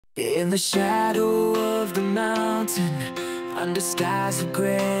In the shadow of the mountain, under skies of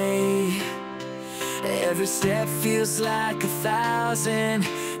gray, every step feels like 1,000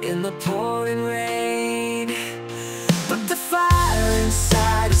 in the pouring rain. But the fire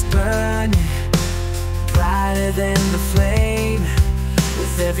inside is burning, brighter than the flame.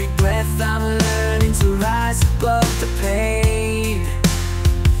 With every breath I'm learning to rise above the pain.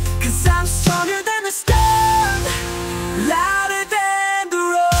 'Cause I'm stronger than the storm, louder than the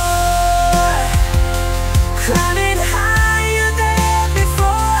roar, climbing higher than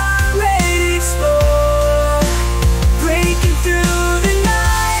before. I'm ready to explore, breaking through the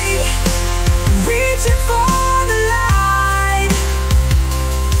night, reaching for the light.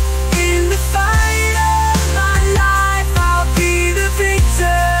 In the fight of my life, I'll be the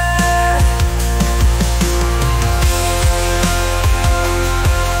victor.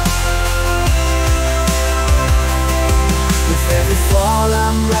 With every fall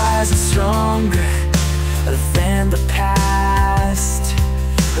I'm rising stronger than the past,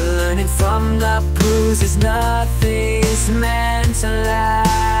 learning from the bruises nothing's meant to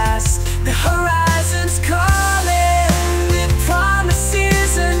last. The horizon's calling with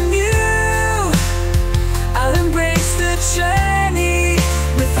promises anew. I'll embrace the journey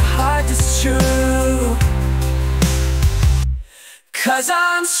with a heart that's true. 'Cause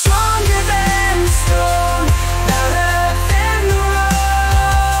I'm stronger than the storm, louder than the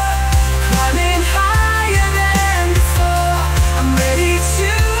roar, climbing higher than before. I'm ready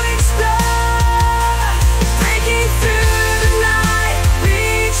to explore, breaking through the night,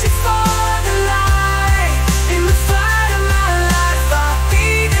 reaching for the light. In the fight of my life, I'll be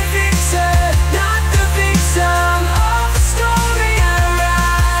the victor, not the victim of the story I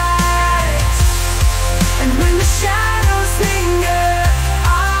write. And when the shadows linger,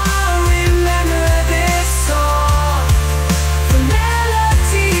 I'll remember this song, the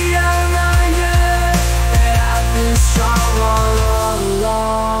melody, a reminder that I've been strong all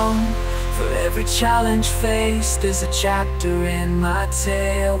along. For every challenge faced, there's a chapter in my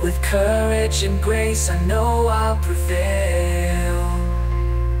tale. With courage and grace, I know I'll prevail.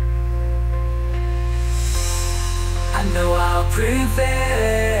 I know I'll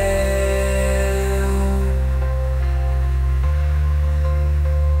prevail.